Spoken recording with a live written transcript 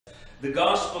The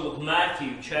Gospel of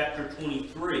Matthew, chapter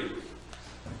 23.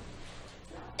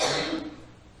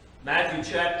 Matthew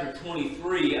chapter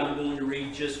 23, I'm going to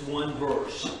read just one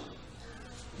verse.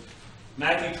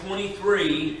 Matthew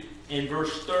 23 and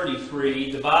verse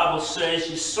 33, the Bible says,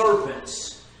 "Ye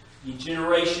serpents, ye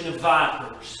generation of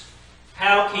vipers,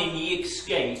 how can ye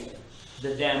escape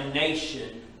the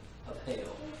damnation of hell?"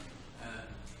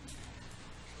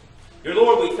 Dear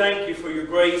Lord, we thank you for your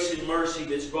grace and mercy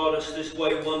that's brought us this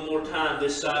way one more time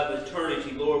this side of eternity.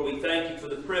 Lord, we thank you for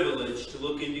the privilege to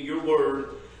look into your word.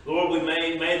 Lord, we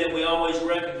may that we always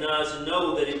recognize and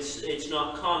know that it's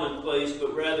not commonplace,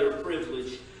 but rather a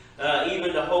privilege,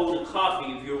 even to hold a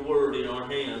copy of your word in our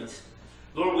hands.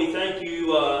 Lord, we thank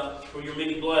you for your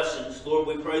many blessings. Lord,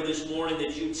 we pray this morning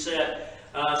that you'd set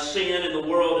sin in the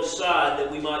world aside,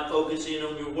 that we might focus in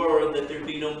on your word, that there'd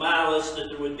be no malice, that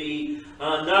there would be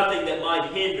nothing that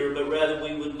might hinder, but rather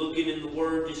we would look in the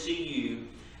word to see you.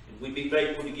 And we'd be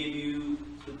faithful to give you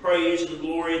the praise and the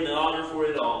glory and the honor for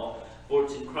it all. For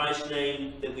it's in Christ's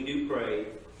name that we do pray.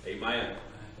 Amen.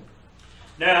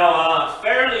 Now,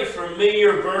 fairly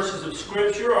familiar verses of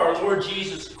Scripture, our Lord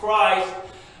Jesus Christ,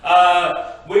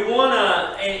 we want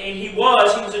to, and he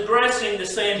was addressing the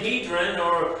Sanhedrin,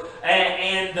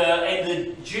 and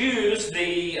the Jews,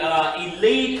 the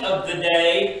elite of the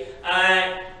day,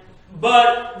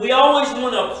 but we always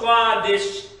want to apply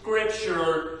this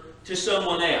Scripture to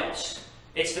someone else.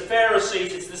 It's the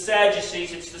Pharisees, it's the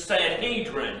Sadducees, it's the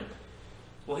Sanhedrin.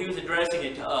 Well, he was addressing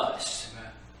it to us.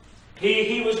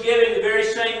 He was giving the very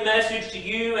same message to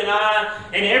you and I,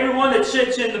 and everyone that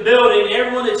sits in the building,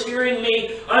 everyone that's hearing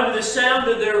me under the sound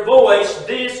of their voice.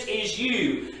 This is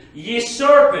you, ye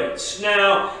serpents.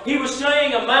 Now, he was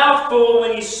saying a mouthful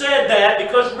when he said that,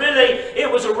 because really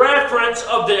it was a reference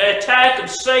of the attack of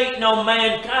Satan on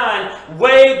mankind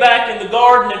way back in the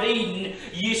Garden of Eden.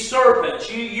 Ye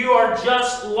serpents, you are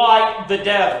just like the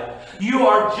devil. You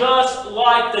are just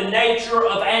like the nature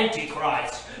of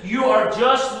Antichrist. You are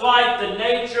just like the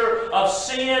nature of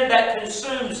sin that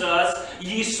consumes us,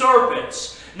 ye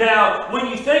serpents. Now, when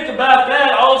you think about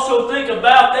that, also think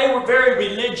about they were very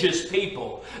religious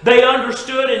people. They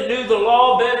understood and knew the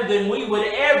law better than we would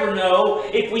ever know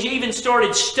if we even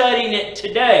started studying it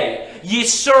today. Ye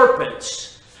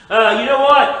serpents. You know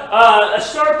what? A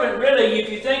serpent really, if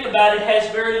you think about it, has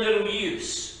very little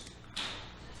use.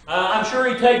 I'm sure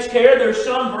he takes care. There's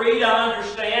some breed, I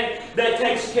understand, that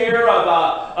takes care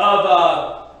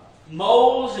of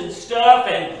moles and stuff.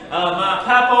 And my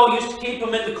papa used to keep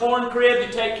them in the corn crib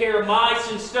to take care of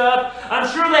mice and stuff. I'm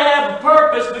sure they have a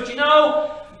purpose, but you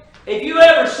know, if you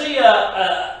ever see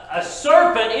a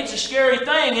serpent, it's a scary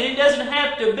thing, and it doesn't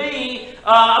have to be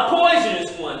a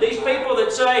poisonous one. These people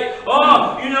that say,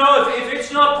 "Oh, you know, if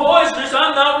it's not poisonous,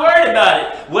 I'm not worried about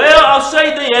it." Well, I'll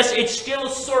say this: it's still a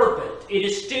serpent. It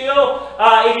is still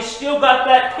got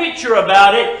that picture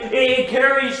about it. It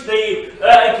carries the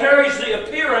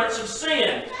appearance of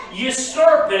sin. Ye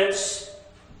serpents,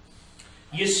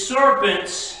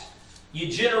 ye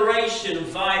generation of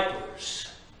vipers.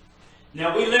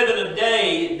 Now, we live in a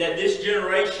day that this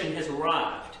generation has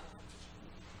arrived.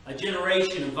 A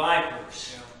generation of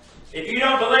vipers. If you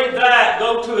don't believe that,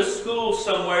 go to a school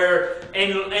somewhere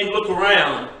and look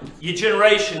around. Your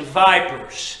generation of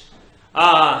vipers.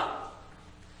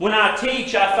 When I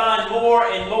teach, I find more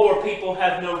and more people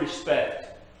have no respect.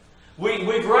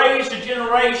 We've raised a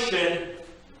generation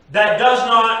that does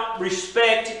not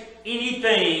respect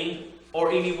anything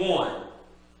or anyone.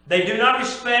 They do not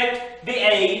respect the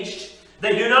aged.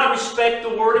 They do not respect the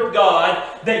Word of God.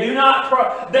 They do not.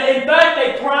 In fact,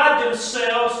 they pride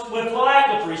themselves with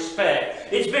lack of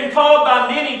respect. It's been called by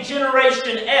many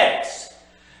Generation X.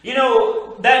 You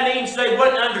know, that means they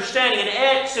wasn't understanding an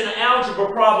X in an algebra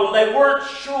problem. They weren't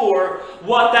sure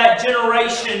what that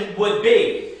generation would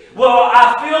be. Well,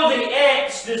 I feel the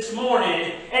X this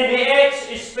morning, and the X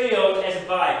is spelled as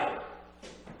viper.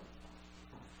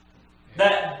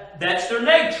 That's their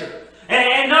nature.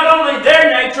 And not only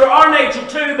their nature, our nature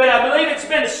too, but I believe it's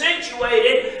been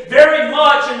accentuated very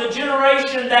much in the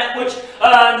generation that which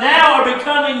now are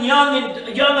becoming young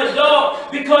adult,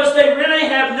 because they really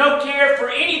have no care for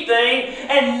anything,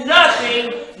 and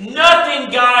nothing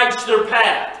guides their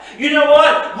path. You know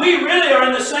what? We really are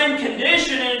in the same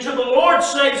condition, and until the Lord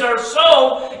saves our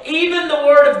soul, even the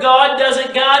Word of God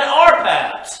doesn't guide our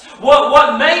paths.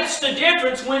 What makes the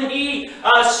difference when He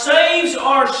saves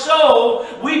our soul,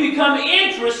 we become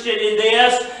interested in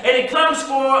this, and it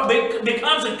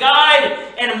becomes a guide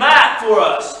and a map for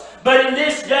us. But in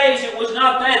this days, it was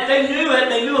not that. They knew it,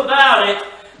 they knew about it,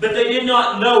 but they did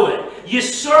not know it. You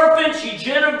serpents, you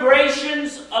generation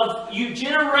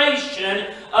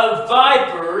of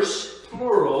vipers,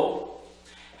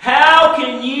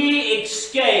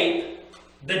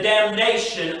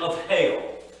 damnation of hell?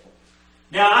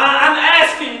 Now, I'm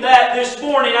asking that this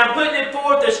morning. I'm putting it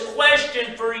forth as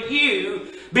question for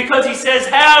you because he says,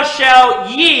 how shall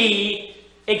ye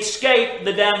escape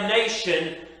the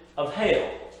damnation of hell?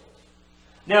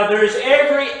 Now, there's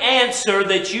every answer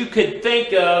that you could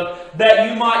think of that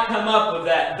you might come up with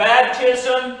that.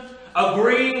 Baptism,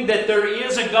 agreeing that there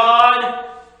is a God,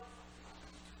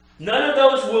 none of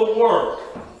those will work.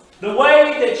 The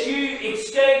way that you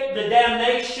escape the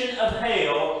damnation of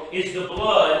hell is the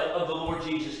blood of the Lord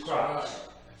Jesus Christ.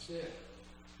 That's it.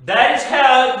 That is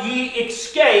how ye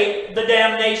escape the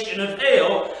damnation of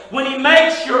hell, when He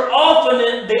makes the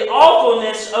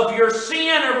awfulness of your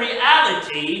sin a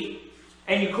reality,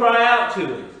 and you cry out to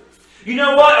Him. You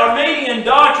know what? Arminian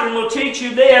doctrine will teach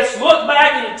you this. Look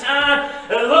back in time,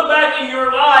 look back in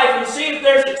your life and see if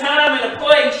there's a time and a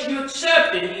place you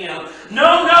accepted Him.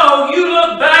 No, you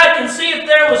look back and see if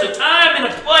there was a time and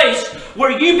a place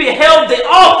where you beheld the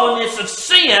awfulness of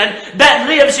sin that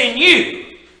lives in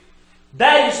you.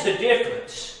 That is the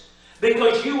difference.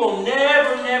 Because you will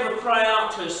never cry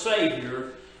out to a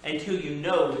Savior until you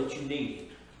know that you need Him.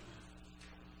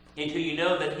 Until you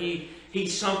know that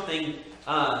He's something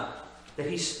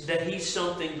He's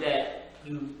something that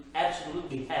you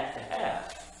absolutely have to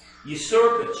have. You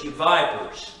serpents, you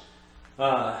vipers,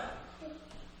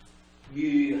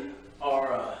 you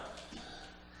are.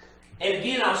 And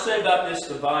again, I'll say about this,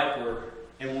 the viper,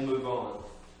 and we'll move on.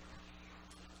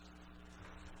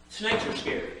 Snakes are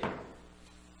scary.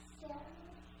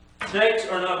 Snakes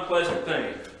are not a pleasant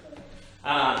thing.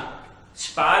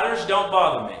 Spiders don't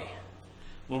bother me.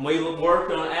 When we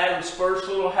worked on Adam's first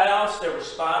little house, there were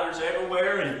spiders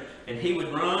everywhere, and he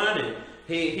would run, and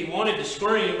he wanted to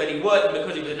scream, but he wasn't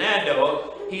because he was an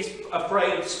adult. He's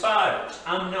afraid of spiders.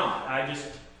 I'm not.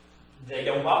 They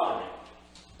don't bother me.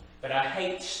 But I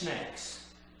hate snakes.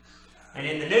 And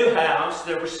in the new house,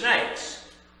 there were snakes.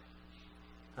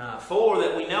 4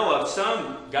 that we know of.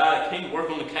 Some guy that came to work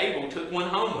on the cable took one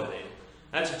home with him.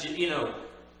 That's,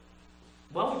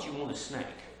 why would you want a snake?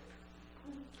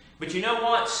 But you know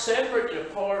what? Separate and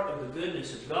apart of the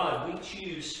goodness of God, we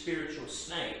choose spiritual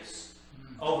snakes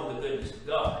over the goodness of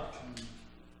God.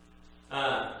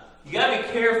 You got to be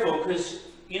careful, because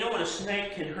you know when a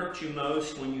snake can hurt you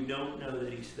most? When you don't know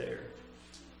that he's there.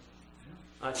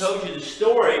 I told you the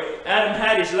story. Adam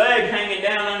had his leg hanging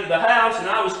down under the house, and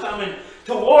I was coming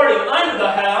toward him under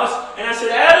the house, and I said,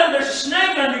 Adam, there's a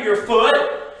snake under your foot.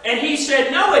 And he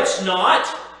said, no, it's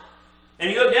not. And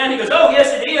he looked down and he goes, oh,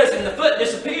 yes, it is, and the foot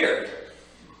disappeared.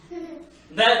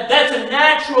 That's a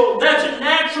natural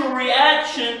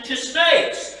reaction to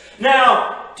snakes.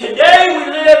 Now, today we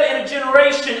live in a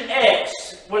generation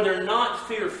X where they're not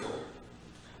fearful.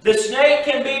 The snake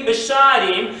can be beside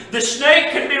him. The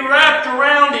snake can be wrapped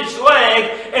around his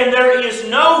leg, and there is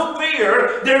no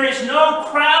fear. There is no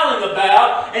prowling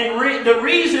about. And the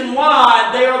reason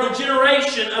why they are the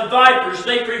generation of vipers,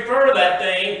 they prefer that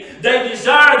thing. They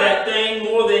desire that thing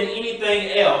more than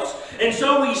anything else. And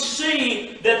so we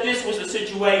see that this was the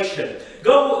situation.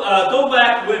 Go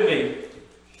back with me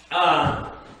to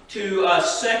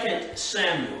 2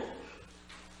 Samuel.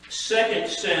 2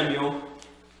 Samuel.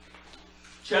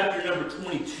 Chapter number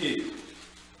 22.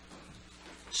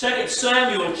 2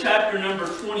 Samuel chapter number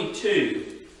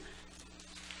 22.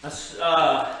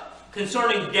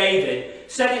 Concerning David.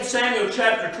 2 Samuel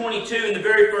chapter 22 in the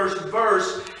very first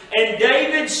verse. And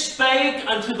David spake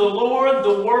unto the Lord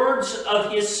the words of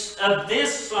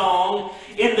this song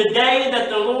in the day that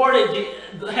the Lord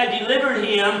had delivered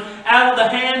him out of the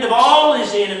hand of all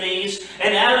his enemies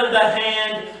and out of the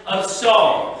hand of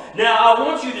Saul. Now, I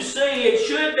want you to see it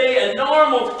should be a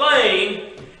normal thing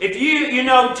if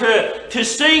to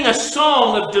sing a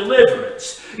song of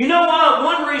deliverance. You know what?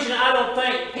 One reason I don't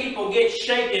think people get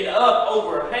shaken up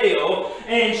over hell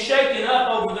and shaken up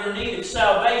over their need of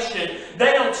salvation,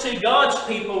 they don't see God's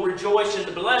people rejoice in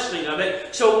the blessing of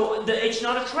it, so it's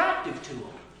not attractive to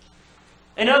them.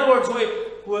 In other words,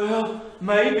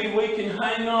 maybe we can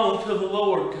hang on till the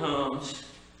Lord comes.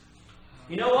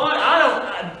 You know what?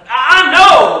 I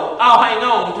know I'll hang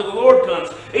on till the Lord comes.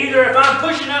 Either if I'm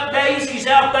pushing up daisies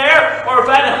out there, or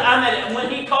if when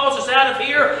He calls us out of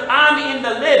here, I'm in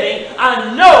the living.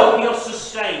 I know He'll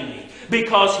sustain me,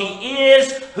 because He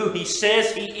is who He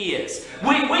says He is.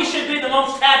 We should be the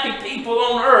most happy people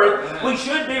on earth. We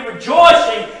should be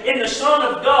rejoicing in the Son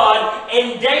of God.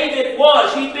 And David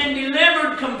was. He'd been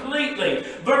delivered completely.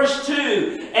 Verse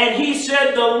 2. And he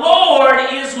said, the Lord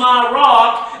is my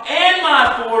rock and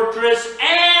my fortress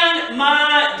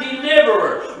my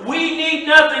deliverer. We need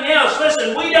nothing else.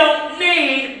 Listen, we don't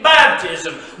need baptism.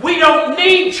 baptism. We don't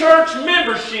need church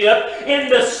membership in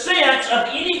the sense of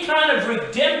any kind of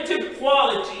redemptive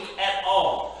quality at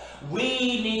all. We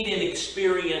need an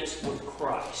experience with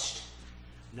Christ.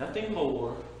 Nothing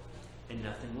more and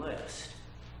nothing less.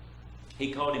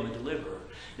 He called him a deliverer.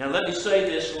 Now let me say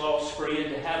this, lost friend,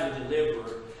 to have a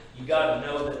deliverer, you got to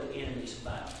know that the enemy's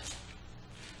about.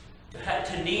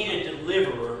 To need a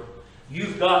deliverer,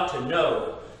 you've got to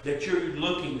know that you're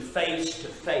looking face to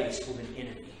face with an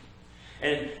enemy.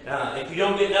 And if you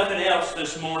don't get nothing else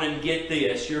this morning, get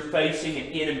this. You're facing an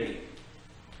enemy.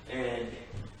 And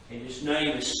his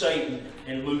name is Satan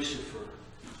and Lucifer.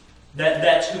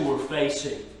 That's who we're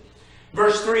facing.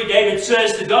 Verse 3, David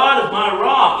says, "The God of my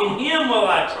rock, in him will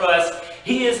I trust.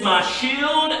 He is my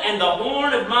shield and the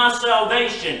horn of my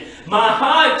salvation, my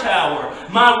high tower,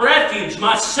 my refuge,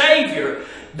 my Savior.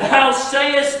 Thou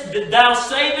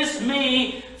savest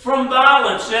me from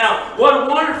violence." Now, what a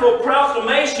wonderful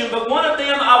proclamation, but one of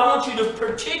them I want you to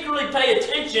particularly pay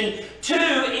attention to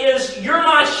is, you're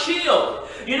my shield.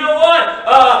 You know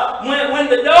what? When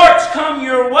the darts come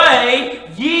your way,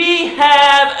 ye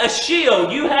have a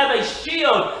shield. You have a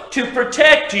shield to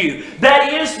protect you.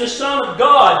 That is the Son of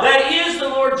God. That is the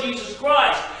Lord Jesus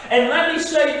Christ. And let me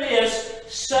say this,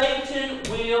 Satan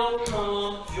will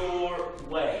come your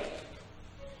way.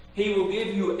 He will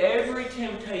give you every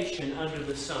temptation under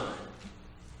the sun.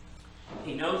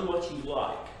 He knows what you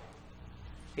like.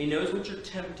 He knows what you're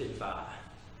tempted by.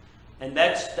 And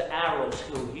that's the arrows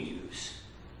he'll use.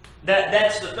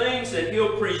 That's the things that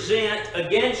he'll present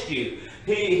against you.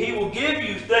 He will give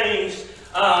you things,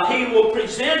 he will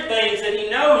present things that he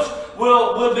knows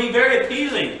will be very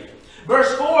appealing.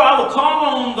 Verse 4, "I will call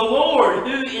on the Lord,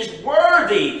 who is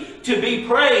worthy to be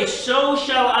praised. So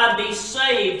shall I be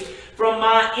saved from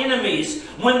my enemies.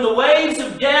 When the waves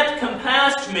of death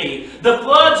compassed me, the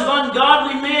floods of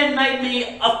ungodly men made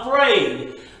me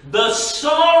afraid. The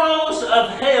sorrows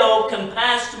of hell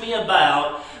compassed me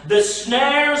about. The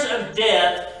snares of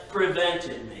death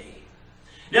prevented me."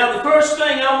 Now, the first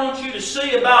thing I want you to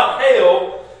see about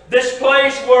hell, this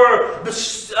place where the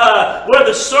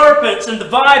serpents and the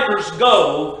vipers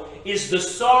go, is the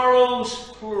sorrows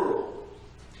plural.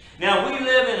 Now, we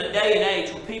live in a day and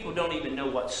age where people don't even know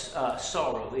what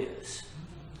sorrow is.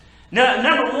 Now,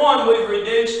 number one, we've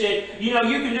reduced it. You know,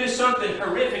 you can do something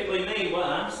horrifically mean. Well,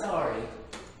 I'm sorry.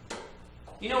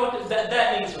 You know what?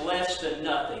 That means less than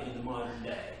nothing in the modern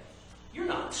day. You're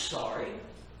not sorry.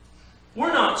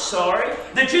 We're not sorry.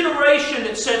 The generation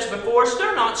that sits before us,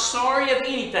 they're not sorry of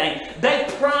anything. They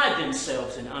pride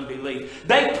themselves in unbelief.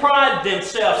 They pride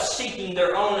themselves seeking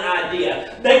their own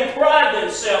idea. They pride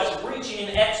themselves reaching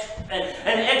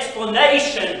an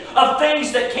explanation of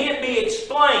things that can't be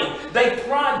explained. They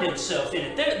pride themselves in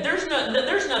it.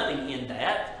 There's nothing in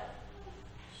that.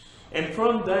 And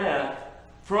from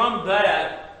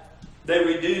that, they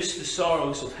reduce the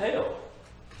sorrows of hell.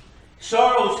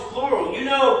 Sorrows plural. You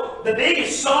know, the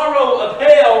biggest sorrow of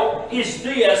hell is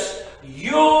this: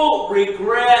 you'll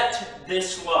regret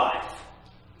this life.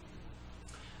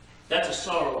 That's a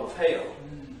sorrow of hell.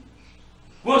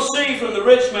 We'll see from the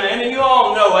rich man, and you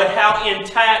all know it, how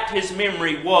intact his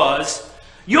memory was.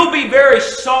 You'll be very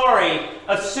sorry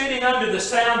of sitting under the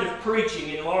sound of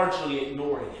preaching and largely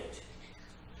ignoring it.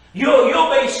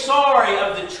 You'll be sorry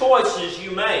of the choices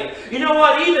you made. You know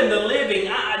what? Even the living,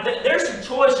 there's some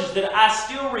choices that I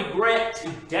still regret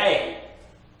today.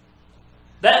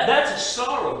 That's a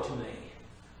sorrow to me.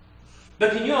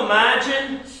 But can you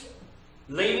imagine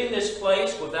leaving this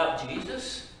place without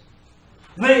Jesus?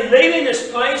 Leaving this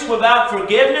place without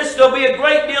forgiveness? There'll be a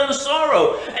great deal of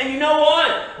sorrow. And you know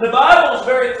what? The Bible is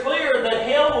very clear that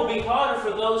hell will be hotter for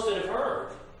those that have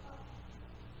heard.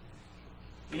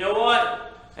 You know what?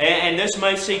 And this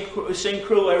may seem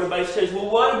cruel. Everybody says, well,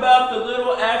 what about the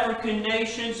little African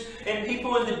nations and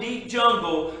people in the deep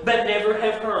jungle that never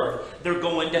have heard? They're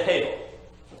going to hell.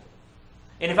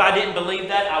 And if I didn't believe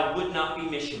that, I would not be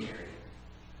missionary.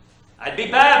 I'd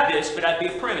be Baptist, but I'd be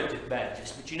a primitive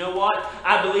Baptist. But you know what?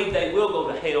 I believe they will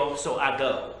go to hell, so I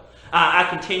go. I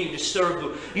continue to serve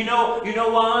them. You know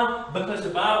why? Because the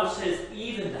Bible says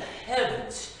even the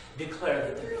heavens declare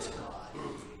that there is God.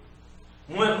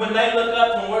 When they look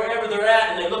up from wherever they're at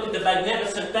and they look at the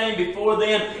magnificent thing before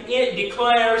them, it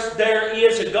declares there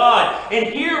is a God. And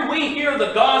here we hear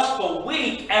the gospel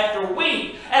week after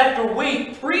week after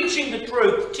week, preaching the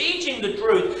truth, teaching the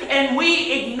truth, and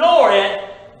we ignore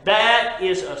it. That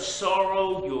is a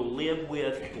sorrow you'll live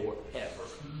with forever.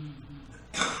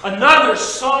 Another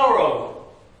sorrow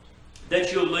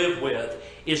that you'll live with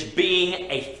is being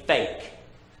a fake.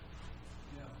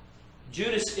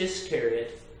 Judas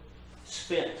Iscariot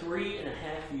spent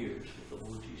 3.5 years with the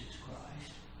Lord Jesus Christ.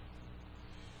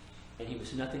 he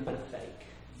was nothing but a fake.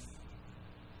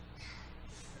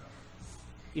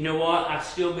 You know what? I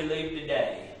still believe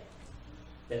today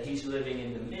that he's living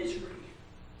in the misery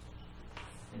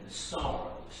and the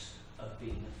sorrows of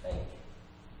being a fake.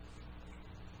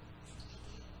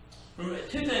 Remember,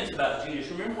 two things about Judas.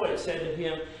 Remember what it said to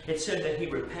him? It said that he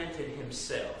repented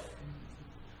himself.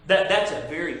 That's a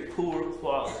very poor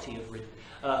quality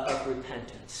of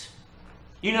repentance.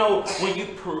 You know, when you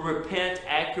repent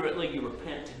accurately, you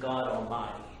repent to God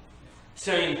Almighty.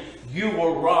 Saying, you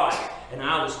were right and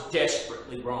I was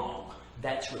desperately wrong.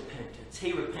 That's repentance.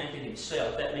 He repented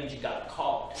himself. That means you got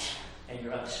caught. And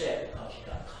you're upset because you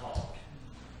got caught.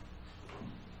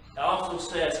 It also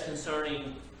says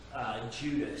concerning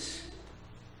Judas,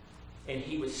 and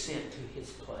he was sent to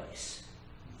his place.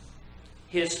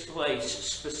 His place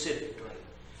specifically.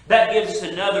 That gives us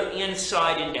another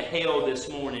insight into hell this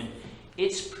morning.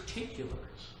 It's particular.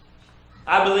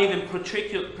 I believe in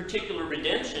particular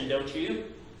redemption, don't you?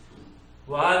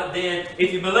 Well, then,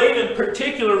 if you believe in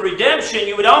particular redemption,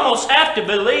 you would almost have to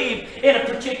believe in a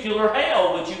particular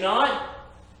hell, would you not?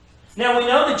 Now, we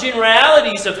know the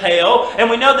generalities of hell, and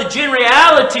we know the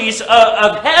generalities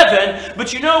of heaven,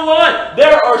 but you know what?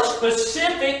 There are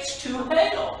specifics to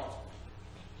hell.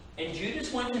 And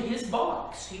Judas went to his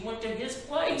box. He went to his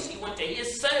place. He went to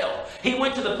his cell. He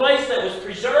went to the place that was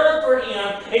preserved for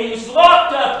him, and he was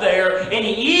locked up there, and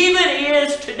he even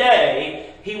is today.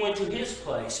 He went to his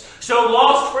place. So,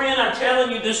 lost friend, I'm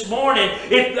telling you this morning,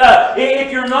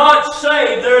 if you're not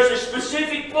saved, there's a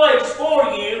specific place for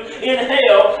you in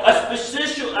hell, a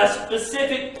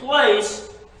specific place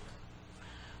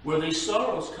where these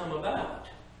sorrows come about.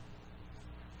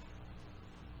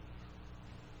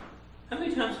 How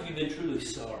many times have you been truly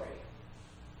sorry?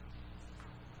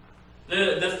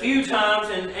 The few times,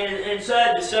 and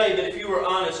sad to say that if you were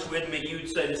honest with me, you would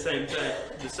say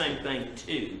the same thing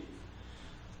too.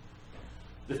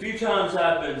 The few times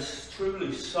I've been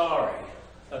truly sorry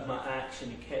of my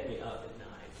action that kept me up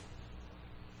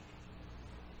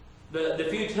at night. The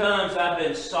few times I've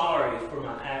been sorry for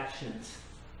my actions,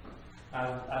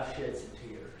 I've shed some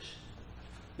tears.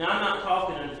 Now, I'm not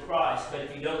talking unto Christ, but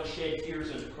if you don't shed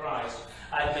tears unto Christ,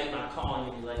 I'd make my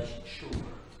calling and elation sure.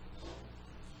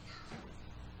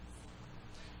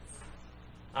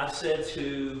 I've said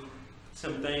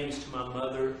some things to my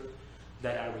mother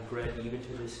that I regret even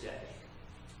to this day.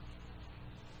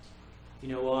 You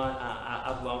know what?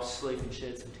 I've lost sleep and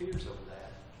shed some tears over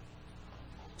that.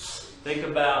 Think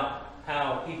about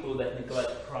how people that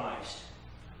neglect Christ,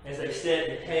 as they sit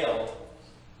in hell,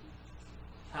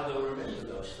 how they'll remember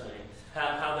those things.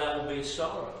 How that will be a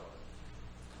sorrow.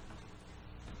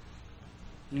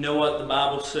 You know what the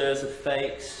Bible says of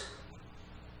fakes?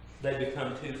 They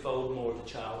become twofold more the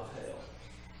child of hell.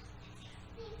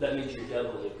 That means you're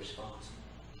doubly responsible.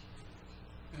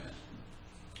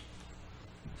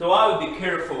 So I would be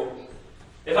careful.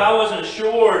 If I wasn't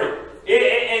assured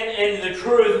in the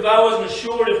truth, if I wasn't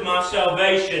assured of my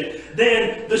salvation,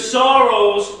 then the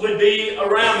sorrows would be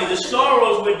around me. The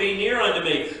sorrows would be near unto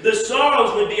me. The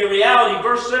sorrows would be a reality.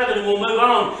 Verse 7, and we'll move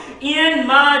on. In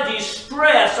my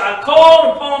distress I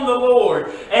called upon the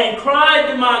Lord and cried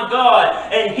to my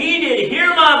God, and He did hear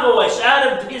my voice out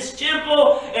of His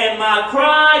temple, and my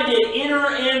cry did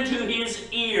enter into His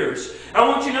ears. I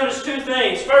want you to notice two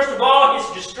things. First of all,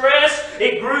 his distress,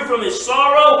 it grew from his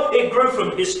sorrow, it grew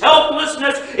from his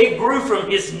helplessness, it grew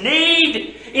from his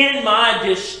need. In my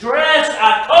distress,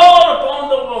 I called upon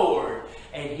the Lord,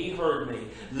 and He heard me.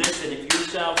 Listen, if your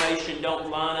salvation don't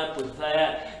line up with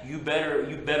that, you better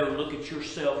look at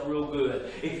yourself real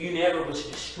good. If you never was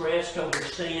distressed over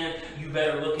sin, you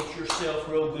better look at yourself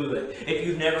real good. If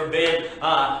you've never been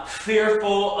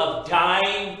fearful of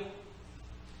dying,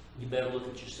 you better look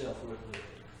at yourself real good.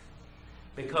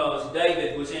 Because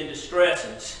David was in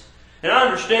distresses. And I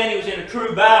understand he was in a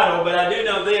true battle, but I do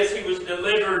know this, he was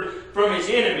delivered from his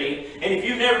enemy. And if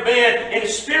you've never been in a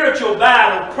spiritual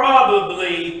battle,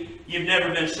 probably you've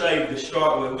never been saved to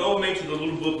start with. Go with me to the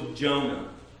little book of Jonah.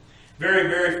 Very,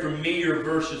 very familiar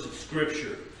verses of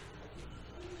Scripture.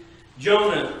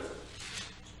 Jonah,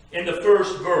 in the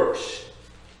first verse.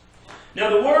 Now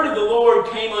the word of the Lord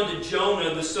came unto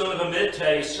Jonah, the son of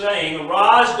Amittai, saying,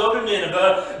 Arise, go to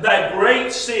Nineveh, that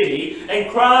great city,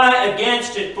 and cry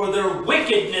against it, for their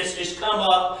wickedness is come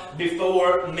up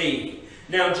before me.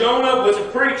 Now Jonah was a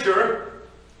preacher,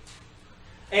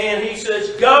 and he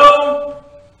says, Go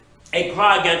and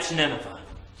cry against Nineveh.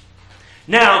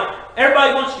 Now,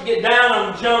 everybody wants to get down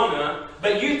on Jonah,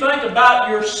 But you think about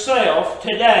yourself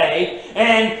today,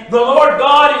 and the Lord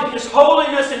God in His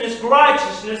holiness and His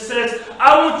righteousness says,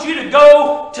 I want you to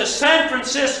go to San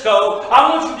Francisco. I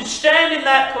want you to stand in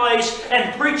that place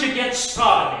and preach against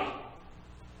sodomy.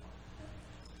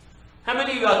 How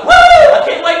many of you are like, woo! I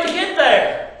can't wait to get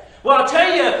there. Well, I'll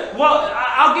tell you,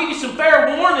 I'll give you some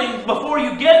fair warning before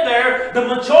you get there. The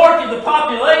majority of the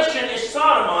population is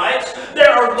sodomites.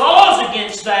 There are laws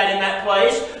against that in that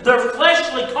place. They're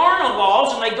fleshly, carnal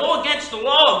laws, and they go against the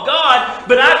law of God.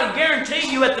 But I can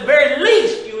guarantee you, at the very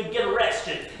least, you would get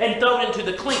arrested and thrown into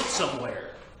the clink somewhere.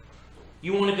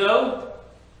 You want to go?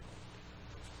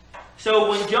 So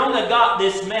when Jonah got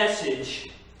this message,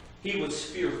 he was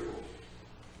fearful.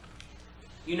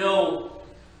 You know,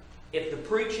 if the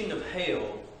preaching of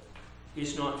hell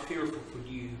is not fearful for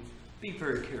you, be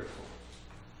very careful.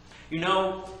 You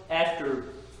know, after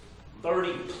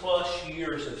 30 plus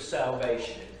years of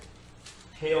salvation,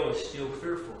 hell is still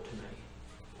fearful to me.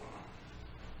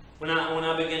 When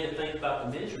I begin to think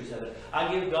about the miseries of it,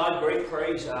 I give God great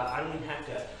praise. I don't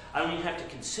even have to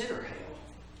consider hell.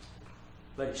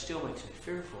 But it still makes me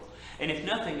fearful. And if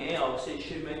nothing else, it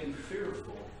should make you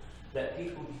fearful that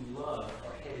people you love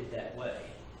are headed that way.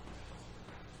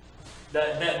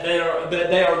 That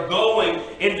they are going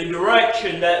in the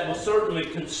direction that will certainly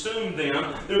consume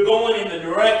them. They're going in the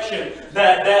direction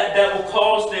that will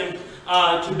cause them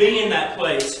to be in that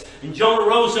place. And Jonah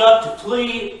rose up to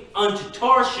flee unto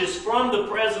Tarshish from the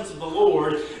presence of the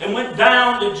Lord, and went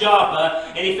down to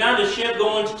Joppa, and he found a ship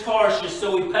going to Tarshish,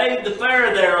 so he paid the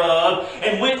fare thereof,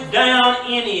 and went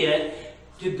down in it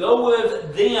to go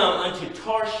with them unto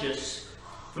Tarshish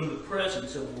from the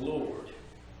presence of the Lord.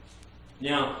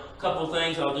 Now, a couple of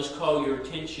things I'll just call your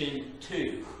attention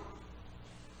to.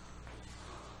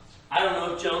 I don't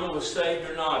know if Jonah was saved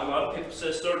or not. A lot of people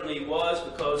say certainly he was,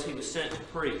 because he was sent to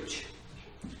preach.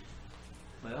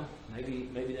 Well,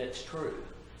 maybe that's true.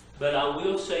 But I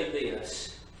will say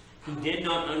this. He did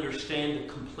not understand the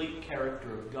complete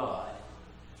character of God,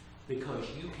 because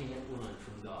you can't run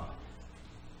from God.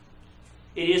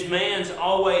 It is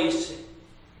always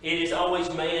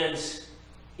man's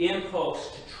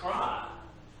impulse to try,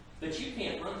 but you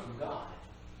can't run from God.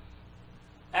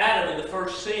 Adam, in the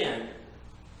first sin,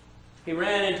 he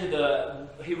ran into the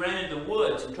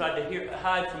woods and tried to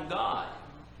hide from God.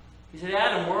 He said,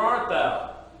 Adam, where art thou?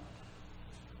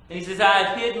 And he says, I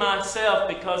have hid myself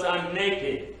because I'm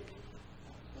naked.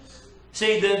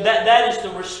 See, that is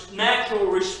the natural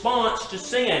response to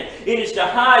sin. It is to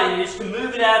hide it. It is to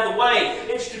move it out of the way.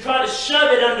 It's to try to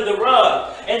shove it under the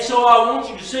rug. And so I want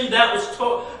you to see that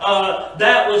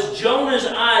was Jonah's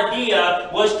idea,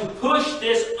 was to push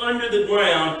this under the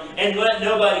ground and let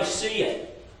nobody see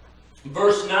it.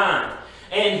 Verse 9.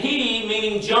 And he,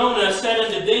 meaning Jonah, said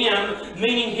unto them,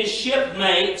 meaning his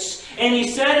shipmates, and he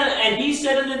said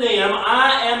unto them,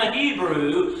 I am a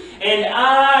Hebrew, and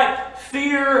I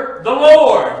fear the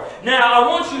Lord. Now, I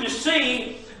want you to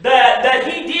see that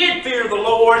he did fear the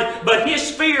Lord, but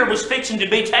his fear was fixing to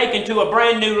be taken to a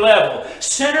brand new level.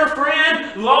 Sinner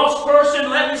friend, lost person,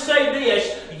 let me say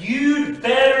this. You'd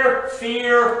better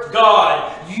fear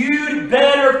God. You'd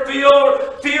better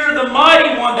fear the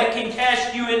mighty one that can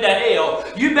cast you into hell.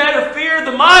 You better fear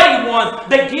the mighty one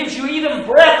that gives you even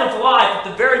breath of life at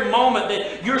the very moment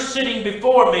that you're sitting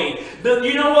before me. But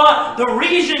you know what? The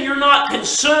reason you're not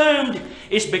consumed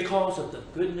is because of the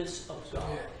goodness of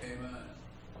God. Amen.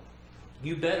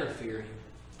 You better fear Him.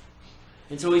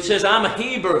 And so he says, I'm a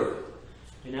Hebrew,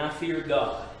 and I fear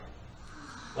God.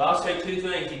 Well, I'll say two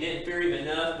things. He didn't fear Him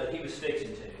enough, but he was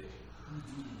fixing to.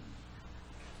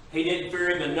 He didn't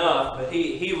fear Him enough, but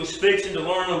he was fixing to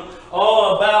learn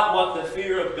all about what the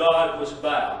fear of God was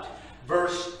about.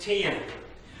 Verse 10.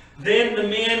 Then the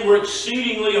men were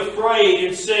exceedingly afraid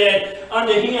and said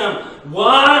unto him,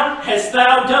 Why hast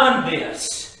thou done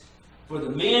this? For the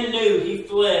men knew he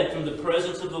fled from the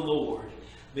presence of the Lord,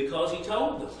 because he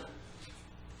told them.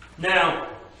 Now,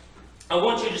 I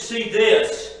want you to see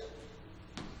this.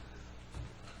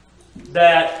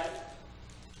 That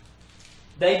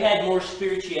they had more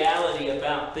spirituality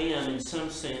about them in some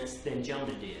sense than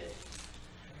Jonah did.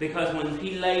 Because when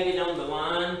he laid it on the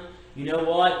line, you know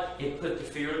what? It put the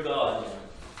fear of God in them.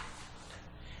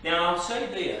 Now I'll say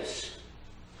this.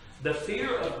 The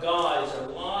fear of God is a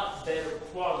lot better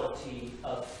quality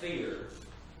of fear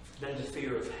than the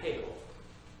fear of hell.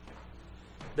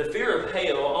 The fear of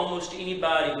hell, almost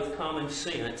anybody with common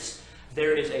sense,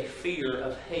 there is a fear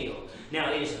of hell.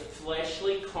 Now, it is a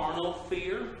fleshly, carnal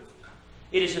fear.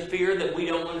 It is a fear that we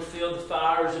don't want to feel the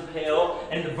fires of hell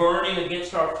and the burning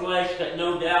against our flesh that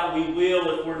no doubt we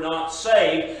will if we're not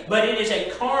saved. But it is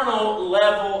a carnal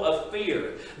level of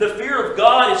fear. The fear of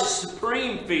God is a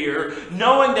supreme fear,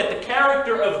 knowing that the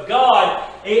character of God,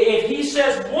 if He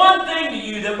says one thing to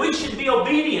you, that we should be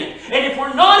obedient. And if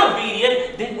we're not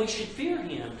obedient, then we should fear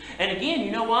Him. And again,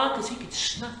 you know why? Because He could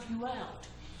snuff you out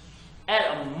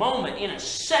at a moment, in a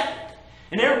second.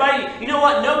 And everybody, you know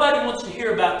what? Nobody wants to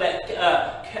hear about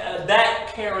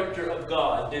that character of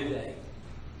God, do they?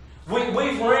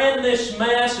 We've ran this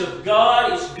mess of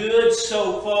God is good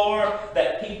so far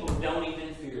that people don't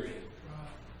even fear Him.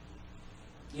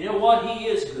 You know what? He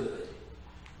is good,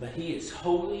 but He is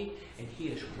holy and He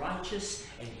is righteous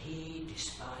and He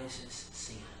despises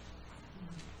sin.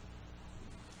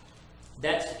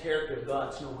 That's the character of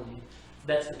God.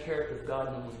 That's the character of God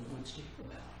no one wants to hear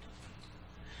about.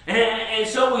 And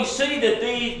so we see that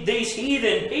these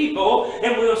heathen people,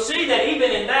 and we'll see that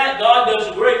even in that God does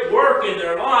a great work in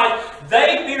their life,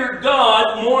 they feared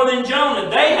God more than Jonah.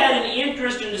 They had an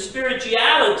interest in the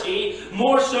spirituality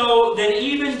more so than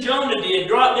even Jonah did.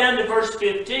 Drop down to verse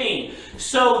 15.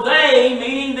 So they,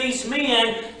 meaning these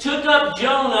men, took up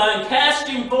Jonah and cast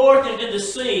him forth into the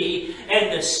sea,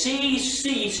 and the sea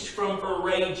ceased from her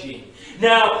raging.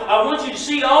 Now, I want you to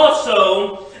see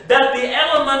also that the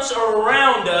elements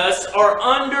around us are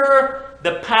under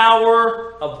the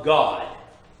power of God.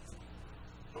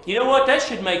 You know what? That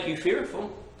should make you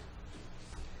fearful.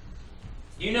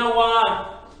 Do you know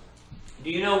why?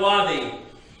 Do you know why the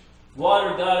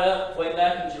water got up way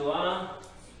back in July?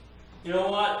 You know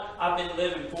what? I've been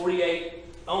living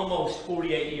almost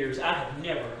 48 years. I have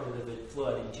never heard of a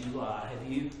flood in July.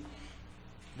 Have you?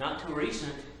 Not too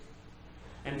recent.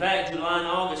 In fact, July and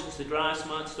August was the driest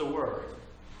months there were.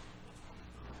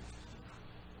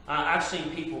 I've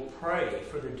seen people pray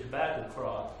for their tobacco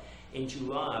crop in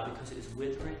July because it is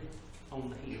withering on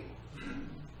the hill.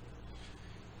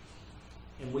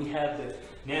 And we have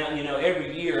now, you know,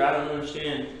 every year, I don't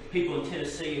understand, people in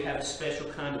Tennessee have a special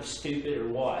kind of stupid or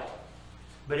what.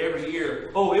 But every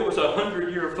year, oh, it was a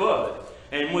 100-year flood.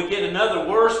 And we get another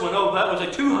worse one, oh, that was a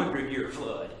 200-year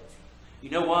flood. You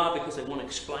know why? Because they want to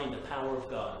explain the power of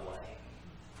God away.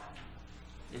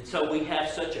 And so we have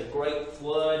such a great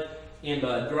flood in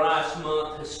the driest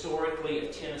month historically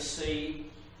of Tennessee.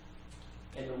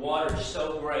 And the water is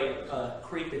so great, a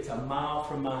creek that's a mile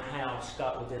from my house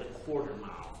got within a quarter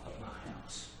mile of my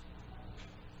house.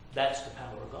 That's the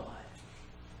power of God.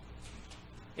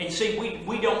 And see,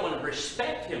 we don't want to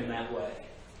respect Him that way.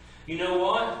 You know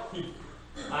what?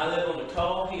 I live on a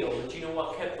tall hill, but you know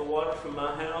what kept the water from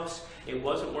my house? It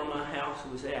wasn't where my house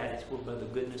was at. It's by the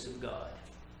goodness of God.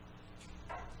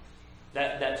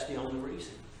 That's the only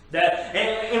reason.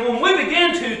 And when we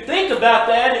begin to think about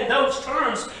that in those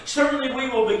terms, certainly we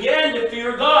will begin to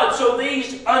fear God. So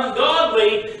these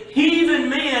ungodly heathen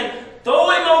men throw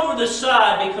Him over the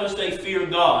side because they fear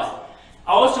God.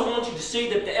 I also want you to see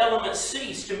that the elements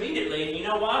ceased immediately. And you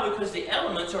know why? Because the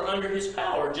elements are under His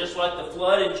power. Just like the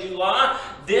flood in July,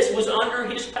 this was under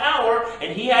His power,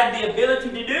 and He had the ability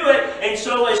to do it. And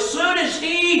so as soon as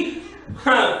He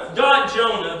got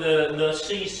Jonah, the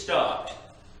sea stopped.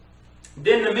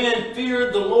 Then the men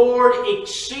feared the Lord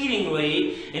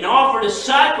exceedingly, and offered a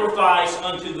sacrifice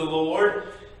unto the Lord,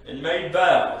 and made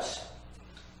vows.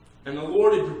 And the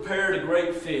Lord had prepared a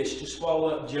great fish to swallow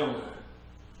up Jonah.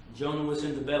 Jonah was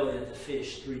in the belly of the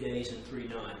fish 3 days and 3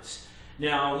 nights.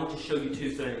 Now, I want to show you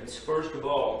two things. First of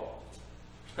all,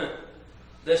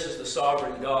 this is the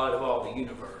sovereign God of all the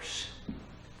universe.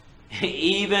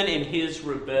 Even in his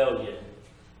rebellion,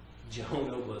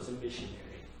 Jonah was a missionary.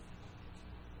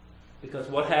 Because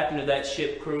what happened to that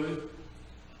ship crew?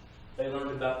 They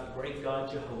learned about the great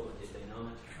God Jehovah, did they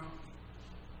not?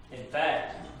 In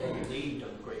fact, they believed on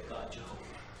the great God Jehovah.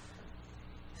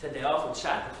 Said they offered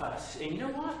sacrifices. And you know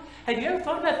what? Have you ever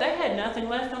thought about they had nothing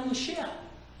left on the ship?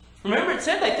 Remember it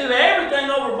said they threw everything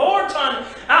overboard trying to...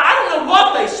 I don't know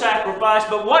what they sacrificed,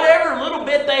 but whatever little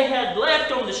bit they had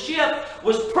left on the ship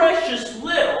was precious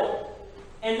little,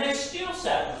 and they still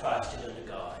sacrificed it unto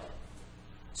God.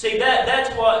 See,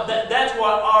 that's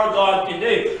what our God can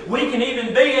do. We can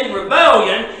even be in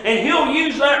rebellion, and He'll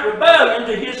use that rebellion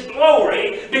to His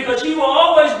glory, because He will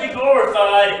always be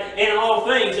glorified in all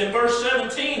things. In verse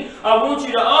 17, I want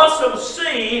you to also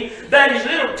see that His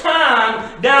little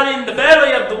time down in the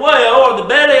belly of the whale, or the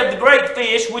belly of the great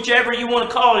fish, whichever you want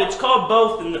to call it. It's called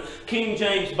both in the King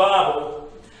James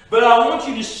Bible. But I want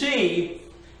you to see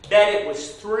that it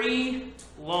was 3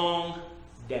 long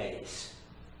days.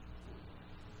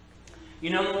 You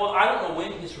know what? I don't know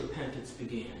when his repentance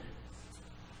began.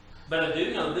 But I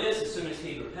do know this, as soon as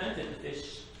he repented, the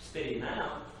fish spit him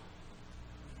out.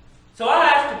 So I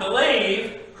have to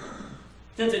believe,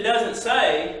 since it doesn't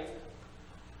say,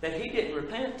 that he didn't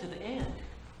repent to the end.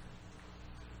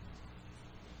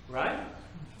 Right?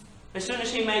 As soon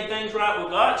as he made things right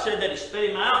with God, it said that he spit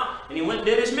him out and he went and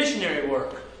did his missionary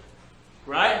work.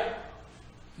 Right?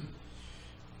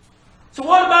 So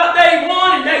what about day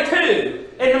 1 and day 2?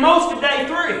 And the most of day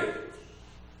 3?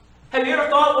 Have you ever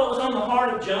thought what was on the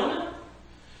heart of Jonah?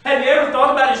 Have you ever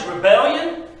thought about his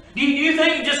rebellion? Do you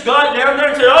think he just got down there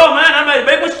and said, oh man, I made a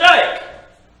big mistake?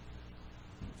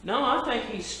 No, I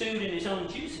think he stewed in his own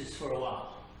juices for a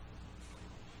while.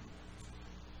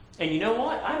 And you know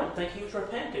what? I don't think he was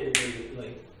repented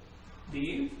immediately. Do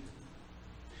you?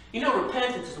 You know,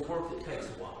 repentance is a work that takes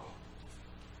a while.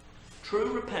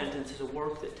 True repentance is a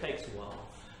work that takes a while.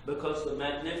 Because the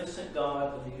magnificent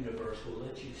God of the universe will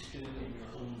let you stew in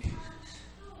your own juices.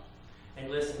 And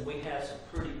listen, we have some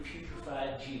pretty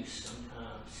putrefied juice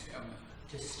sometimes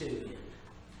to stew in.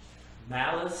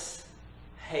 Malice,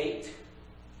 hate,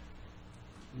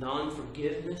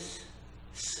 non-forgiveness,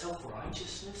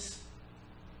 self-righteousness.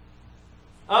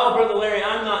 Oh, Brother Larry,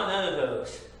 I'm not none of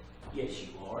those. Yes, you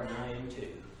are, and I am too.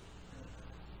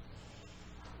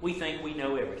 We think we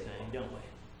know everything, don't we?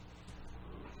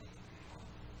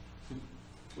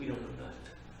 We don't know nothing.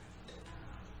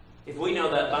 If we know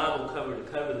that Bible cover to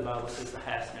cover, the Bible says the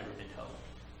half's never been told.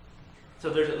 So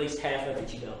there's at least half of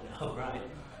it you don't know, right?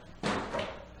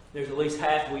 There's at least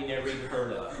half we never even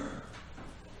heard of.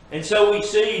 And so we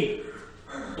see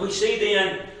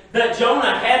then that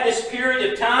Jonah had this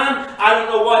period of time. I don't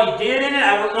know what he did in it.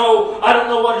 I don't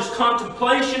know what his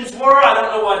contemplations were. I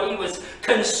don't know what he was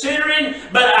considering.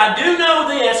 But I do know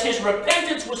this. His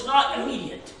repentance was not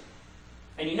immediate.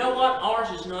 And you know what? Ours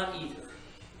is not either.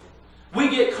 We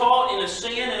get caught in a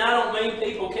sin, and I don't mean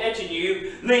people catching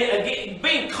you.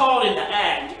 Being caught in the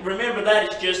act, remember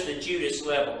that is just the Judas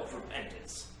level of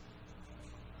repentance.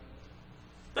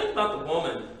 Think about the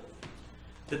woman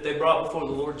that they brought before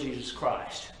the Lord Jesus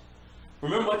Christ.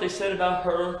 Remember what they said about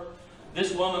her?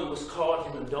 This woman was caught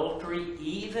in adultery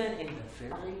even in the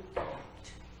very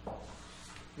act.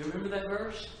 You remember that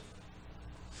verse?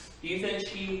 Do you think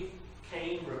she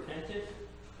came repentant?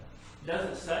 It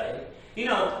doesn't say. You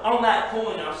know, on that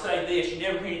point, I'll say this. You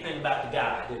never hear anything about the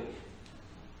guy, do you?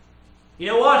 You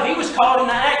know what? He was caught in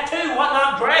the act too. Why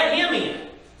not drag him in?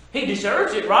 He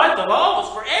deserves it, right? The law is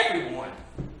for everyone.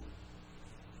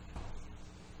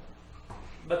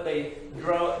 But they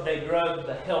drugged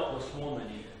the helpless woman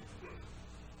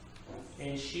in.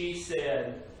 And she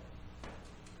said,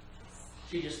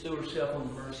 she just threw herself on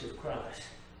the mercy of Christ.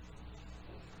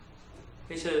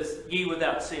 He says, ye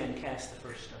without sin cast the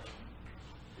first stone.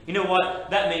 You know what?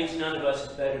 That means none of us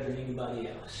is better than anybody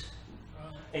else.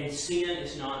 And sin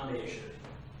is not measured.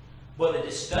 Well, the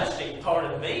disgusting part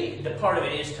of it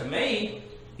is to me,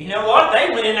 you know what? They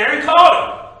went in there and caught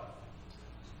him.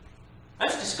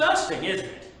 That's disgusting, isn't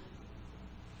it?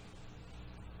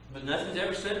 But nothing's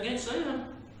ever said against them.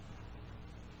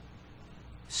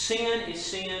 Sin is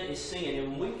sin is sin.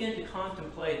 And when we begin to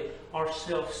contemplate our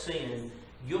self-sin,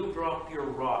 you'll drop your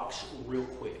rocks real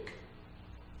quick.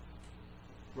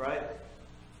 Right?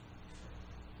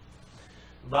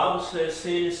 The Bible says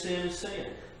sin is sin is sin.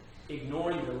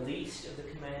 Ignoring the least of the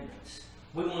commandments.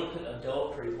 We want to put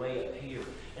adultery way up here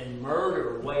and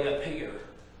murder way up here.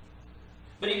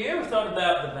 But have you ever thought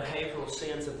about the behavioral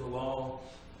sins of the law?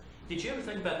 Did you ever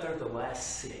think about they're the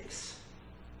last 6?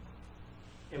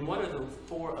 And what are the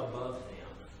 4 above them?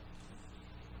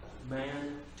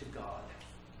 Man to God.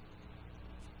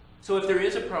 So if there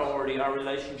is a priority, our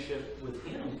relationship with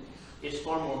Him is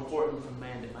far more important from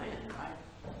man to man, right?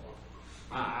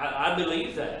 I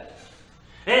believe that.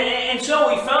 And so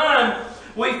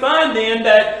we find then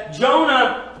that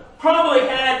Jonah probably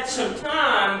had some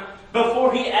time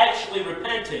before he actually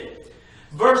repented.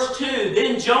 Verse 2,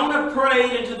 then Jonah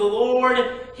prayed unto the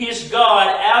Lord his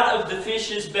God out of the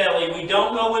fish's belly. We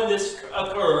don't know when this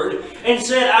occurred. And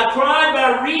said, I cried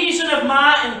by reason of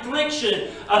my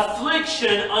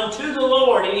affliction unto the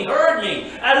Lord. And He heard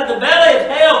me. Out of the belly of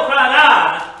hell cried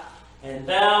I, and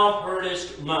Thou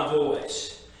heardest my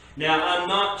voice. Now, I'm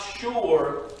not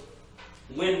sure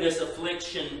when this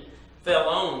affliction fell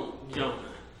on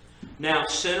Jonah. Now,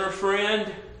 sinner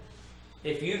friend,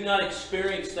 if you've not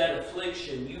experienced that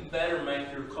affliction, you better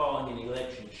make your calling and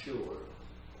election sure.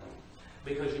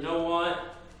 Because you know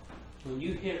what? When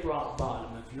you hit rock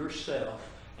bottom of yourself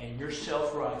and your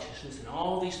self-righteousness and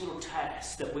all these little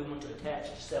tasks that we want to attach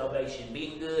to salvation,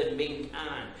 being good and being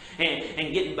kind,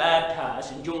 and getting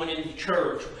baptized and joining the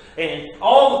church, and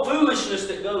all the foolishness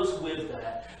that goes with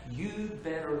that, you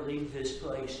better leave this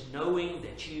place knowing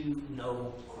that you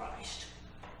know Christ.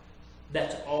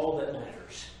 That's all that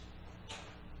matters.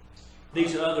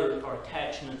 These other are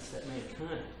attachments that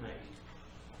mankind made.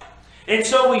 And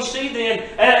so we see then,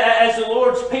 as the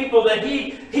Lord's people, that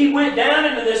He went down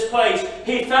into this place.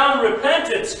 He found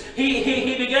repentance. He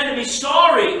began to be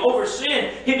sorry over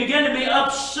sin. He began to be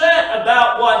upset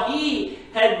about what He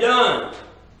had done.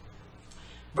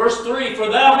 Verse 3, For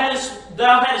thou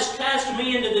hadst cast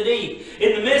me into the deep,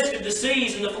 in the midst of the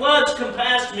seas, and the floods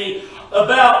compassed me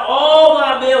about all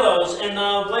thy billows, and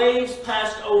thy waves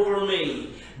passed over me.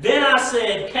 Then I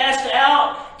said, I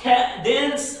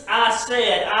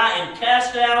am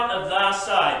cast out of thy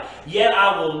sight, yet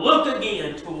I will look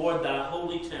again toward thy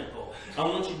holy temple. I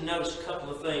want you to notice a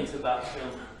couple of things about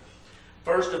Jonah.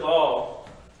 First of all,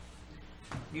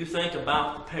 you think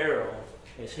about the peril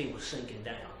as he was sinking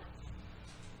down.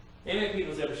 How many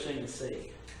people's ever seen the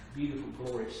sea? Beautiful,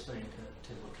 glorious thing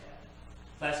to look at.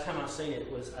 Last time I seen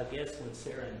it was, I guess, when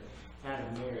Sarah and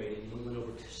Adam married, and we went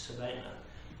over to Savannah.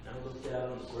 And I looked out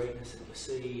on the greatness of the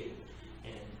sea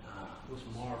and was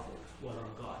marveled what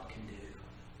our God can do.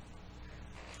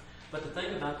 But the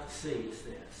thing about the sea is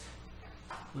this.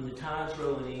 When the tide's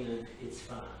rolling in, it's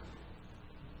fine.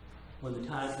 When the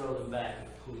tide's rolling back,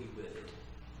 it'll pull you with it.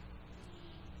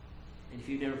 And if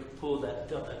you've never pulled felt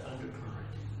that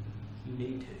undercurrent, you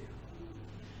need to.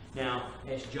 Now,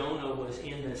 as Jonah was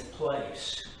in this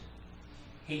place,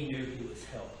 he knew he was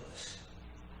helpless.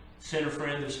 Sinner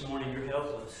friend, this morning you're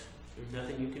helpless. There's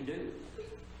nothing you can do.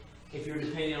 If you're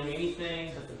depending on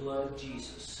anything but the blood of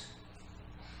Jesus,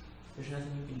 there's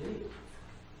nothing you can do.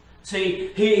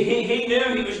 See, he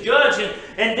knew he was judging.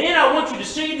 And then I want you to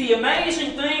see the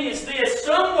amazing thing is this.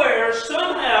 Somewhere,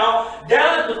 somehow,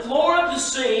 down at the floor of the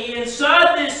sea,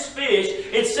 inside this fish,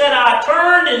 it said, I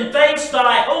turned and faced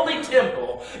thy holy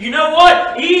temple. You know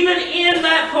what? Even in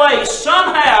that place,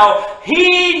 somehow,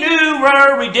 he knew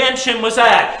where redemption was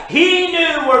at. He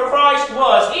knew where Christ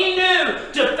was. He knew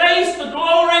to face the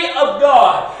glory of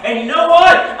God. And you know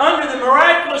what? Under the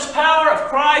miraculous power of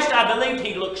Christ, I believed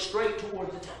he looked straight toward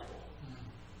the temple.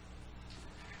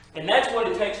 And that's what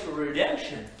it takes for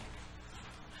redemption.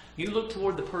 You look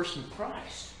toward the person of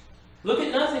Christ. Look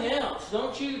at nothing else.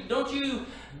 Don't you?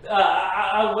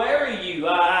 I worry you.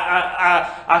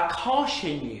 I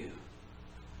caution you.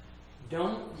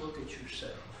 Don't look at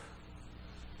yourself.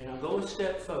 And I'll go a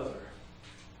step further.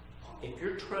 If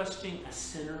you're trusting a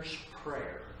sinner's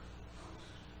prayer,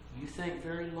 you think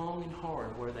very long and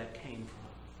hard where that came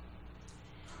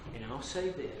from. And I'll say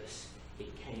this.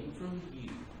 It came from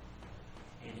you.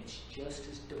 And it's just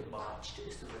as debauched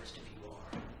as the rest of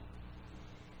you are.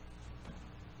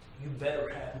 You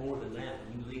better have more than that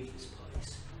when you leave this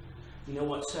place. You know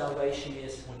what salvation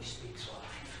is? When he speaks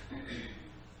life.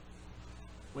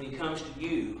 When he comes to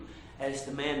you as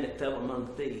the man that fell among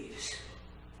thieves.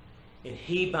 And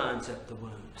he binds up the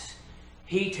wounds.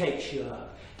 He takes you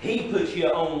up. He puts you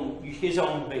on his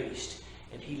own beast.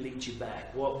 And he leads you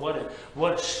back. What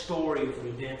a story of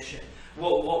redemption.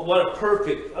 What a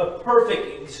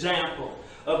perfect example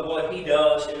of what he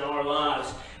does in our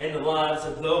lives and the lives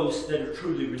of those that are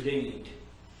truly redeemed.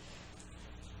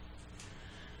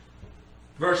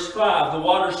 Verse 5, the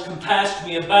waters compassed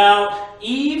me about,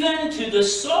 even to the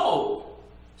soul.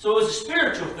 So it was a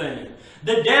spiritual thing.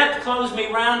 The depth closed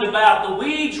me round about, the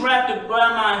weeds wrapped around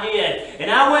my head. And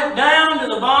I went down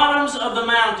to the bottoms of the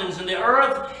mountains, and the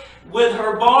earth with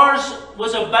her bars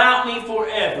was about me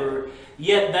forever.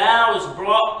 Yet thou hast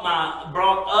brought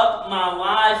up my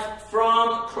life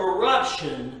from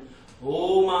corruption,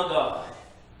 O my God.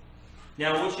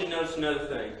 Now I want you to notice another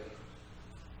thing.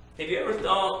 Have you ever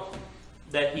thought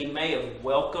that he may have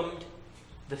welcomed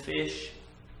the fish?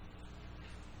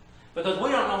 Because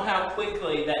we don't know how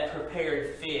quickly that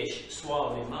prepared fish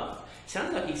swallowed him up. It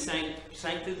sounds like he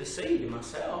sank through the sea to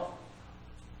myself.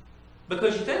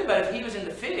 Because you think about it, if he was in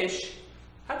the fish,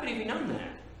 how could he have known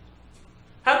that?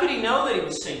 How could he know that he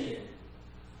was sinking?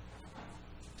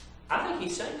 I think he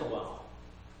sank a while.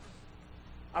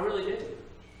 I really do.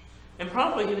 And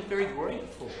probably he was very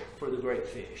grateful for the great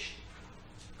fish.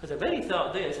 Because I bet he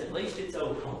thought this, at least it's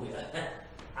over with.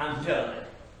 I'm done.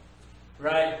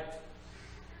 Right?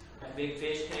 That big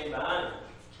fish came by and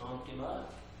chomped him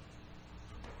up.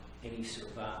 And he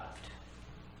survived.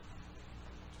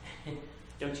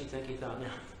 Don't you think he thought,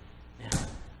 now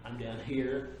I'm down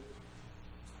here.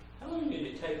 How long did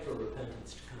it take for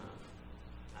repentance to come?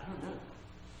 I don't know.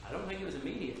 I don't think it was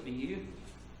immediate. Do you?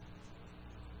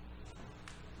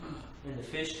 And the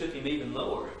fish took him even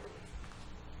lower.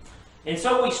 And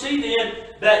so we see then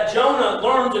that Jonah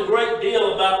learns a great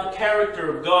deal about the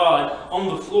character of God on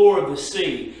the floor of the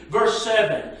sea. Verse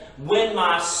 7, when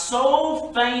my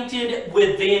soul fainted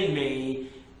within me,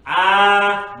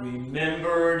 I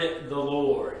remembered the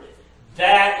Lord.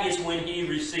 That is when he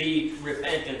received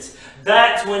repentance.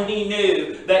 That's when he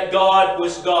knew that God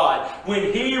was God.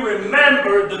 When he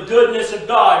remembered the goodness of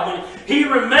God. When he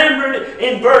remembered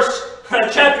in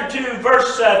chapter 2,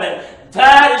 verse 7.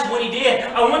 That is what he did.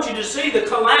 I want you to see the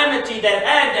calamity that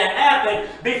had to happen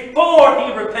before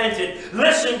he repented.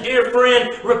 Listen, dear friend,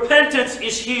 repentance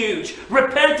is huge.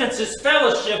 Repentance is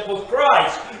fellowship with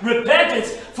Christ.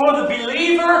 Repentance for the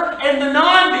believer and the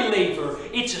non-believer.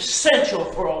 It's essential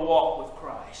for a walk with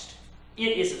Christ.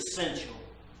 It is essential.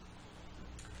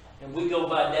 And we go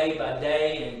by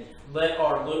day and let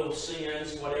our little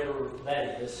sins, whatever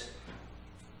that is,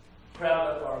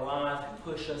 crowd up our life and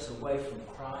push us away from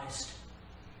Christ.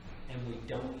 And we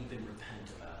don't even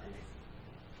repent about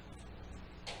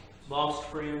it. Lost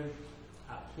friend,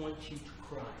 I point you to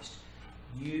Christ.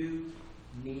 You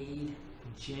need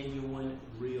genuine,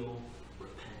 real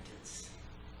repentance.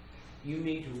 You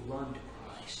need to run to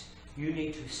Christ. You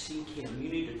need to seek Him. You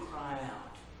need to cry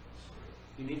out.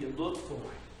 You need to look for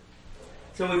Him.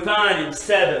 So we find in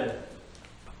 7,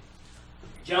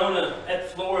 Jonah at the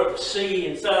floor of the sea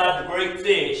inside the great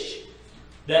fish.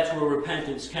 That's where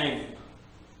repentance came.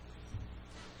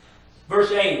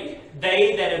 Verse 8,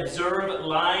 they that observe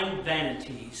lying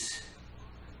vanities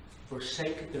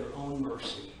forsake their own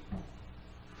mercy.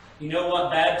 You know what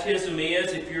baptism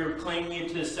is if you're clinging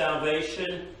to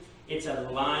salvation? It's a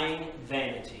lying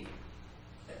vanity.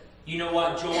 You know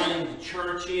what joining the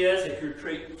church is if you're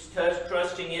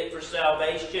trusting it for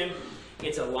salvation?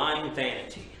 It's a lying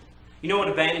vanity. You know what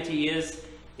a vanity is?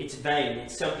 It's vain.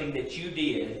 It's something that you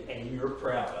did and you're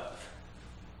proud of.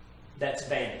 That's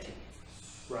vanity.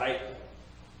 Right?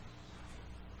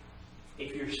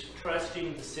 If you're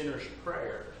trusting the sinner's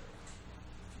prayer,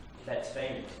 that's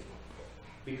vanity.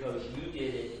 Because you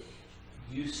did it,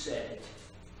 you said it,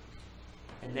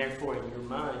 and therefore in your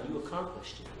mind you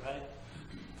accomplished it, right?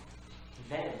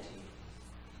 Vanity.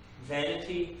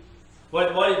 Vanity.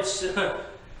 What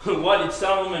did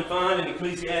Solomon find in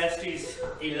Ecclesiastes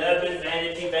 11?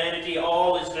 Vanity, vanity,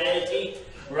 all is vanity,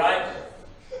 right?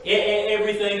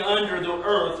 Everything under the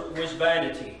earth was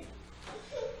vanity.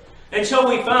 And so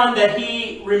we find that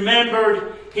he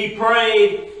remembered, he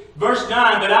prayed. Verse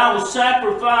 9, but I will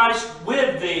sacrifice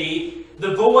with thee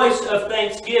the voice of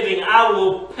thanksgiving. I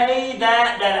will pay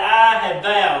that I have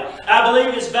vowed. I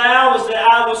believe his vow was that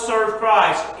I will serve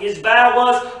Christ. His vow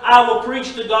was I will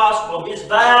preach the gospel. His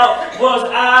vow was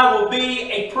I will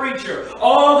be a preacher.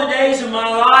 All the days of my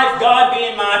life, God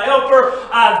being my helper,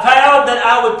 I vowed that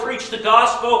I would preach the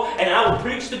gospel, and I will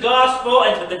preach the gospel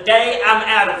until the day I'm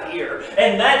out of here.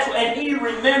 And he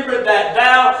remembered that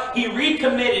vow. He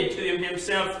recommitted to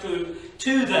himself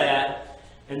to that.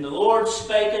 And the Lord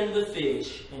spake unto the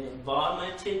fish, and it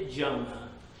vomited Jonah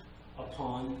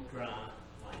upon dry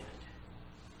land.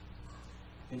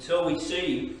 And so we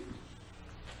see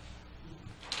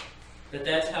that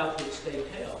that's how to escape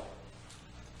hell.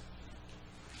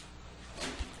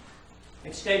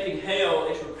 Escaping hell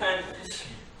is repentance.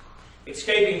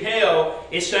 Escaping hell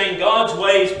is saying God's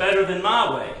way is better than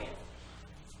my way.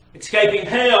 Escaping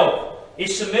hell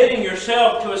is submitting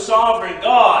yourself to a sovereign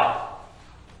God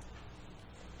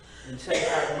and say,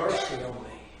 have mercy on me.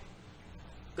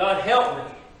 God, help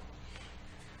me.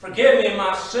 Forgive me of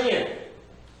my sin.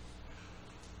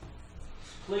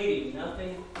 Pleading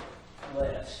nothing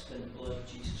less than the blood of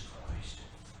Jesus Christ.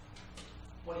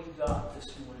 What do you got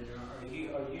this morning?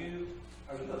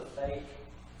 Are you a fake?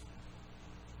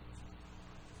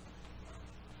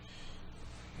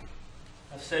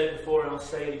 I've said it before and I'll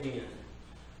say it again.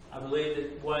 I believe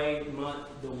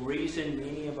that the reason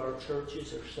many of our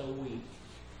churches are so weak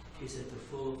is that they're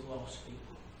full of lost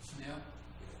people. Yeah.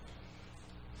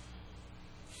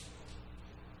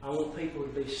 I want people to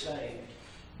be saved.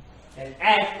 And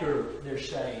after they're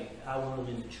saved, I want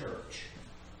them in the church.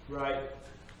 Right?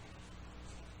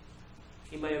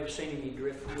 Anybody ever seen any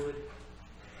driftwood?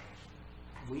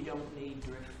 We don't need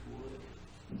driftwood.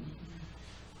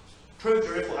 True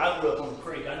driftwood, I grew up on the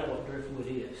creek. I know what driftwood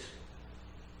is.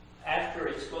 After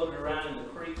it's floated around in the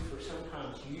creek for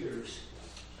sometimes years,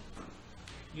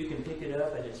 you can pick it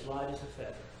up and it's light as a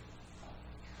feather.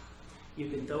 You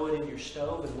can throw it in your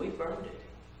stove, and we burned it.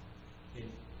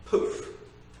 And poof,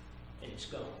 and it's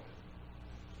gone.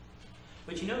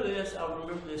 But you know this, I'll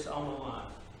remember this all my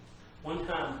life. One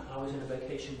time I was in a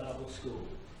vacation Bible school.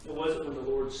 It wasn't when the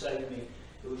Lord saved me.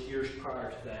 It was years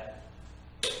prior to that.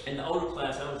 And the older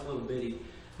class, I was a little bitty,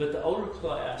 but the older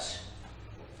class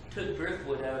took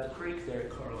driftwood out of the creek there at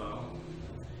Carlisle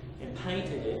and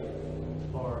painted it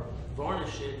or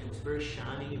varnished it. It was very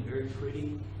shiny and very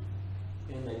pretty.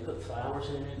 And they put flowers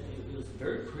in it. It was a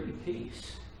very pretty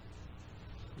piece.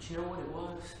 But you know what it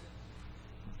was?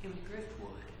 It was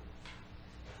driftwood.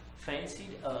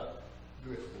 Fancied up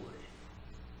driftwood.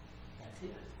 That's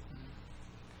it.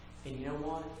 And you know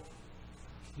what?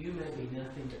 You may be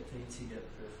nothing but fancied up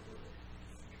driftwood.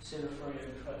 Sinner friend,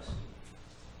 trust me.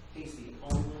 He's the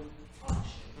only